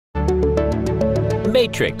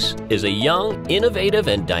Matrickz is a young, innovative,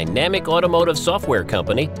 and dynamic automotive software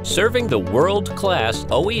company serving the world-class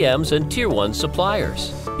OEMs and Tier 1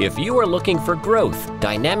 suppliers. If you are looking for growth,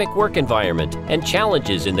 dynamic work environment, and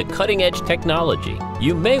challenges in the cutting-edge technology,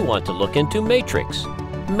 you may want to look into Matrickz.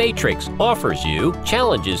 Matrickz offers you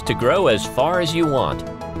challenges to grow as far as you want,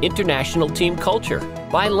 international team culture,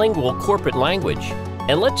 bilingual corporate language,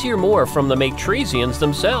 and let's hear more from the Matrizians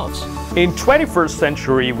themselves. In 21st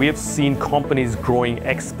century, we have seen companies growing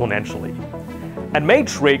exponentially. At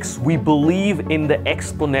Matrickz, we believe in the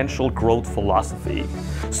exponential growth philosophy.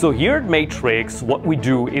 So here at Matrickz, what we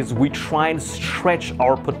do is we try and stretch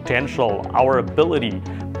our potential, our ability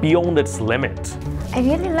beyond its limit. I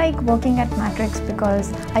really like working at Matrickz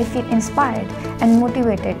because I feel inspired and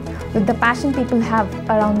motivated with the passion people have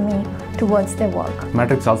around me towards their work.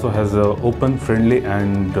 Matrickz also has an open, friendly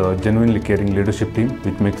and genuinely caring leadership team,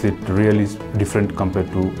 which makes it really different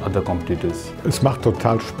compared to other competitors. Es macht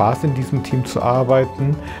total Spaß, in diesem Team zu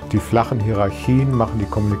arbeiten. Die flachen Hierarchien machen die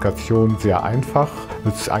Kommunikation sehr einfach.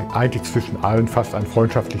 Es ist eigentlich zwischen allen fast ein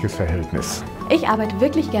freundschaftliches Verhältnis. Ich arbeite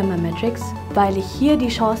wirklich gerne bei Matrickz, weil ich hier die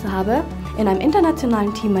Chance habe, in einem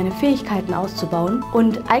internationalen Team meine Fähigkeiten auszubauen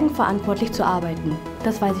und eigenverantwortlich zu arbeiten.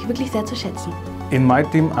 Das weiß ich wirklich sehr zu schätzen. In my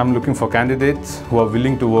team, I'm looking for candidates who are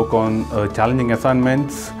willing to work on challenging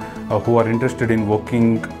assignments, who are interested in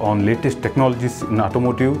working on latest technologies in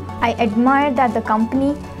automotive. I admire that the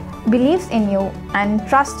company believes in you and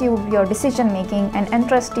trusts you with your decision making and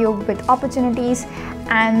entrusts you with opportunities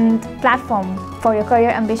and platform for your career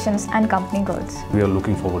ambitions and company goals. We are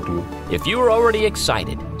looking forward to you. If you are already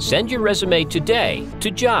excited, send your resume today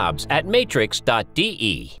to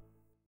jobs@matrix.de.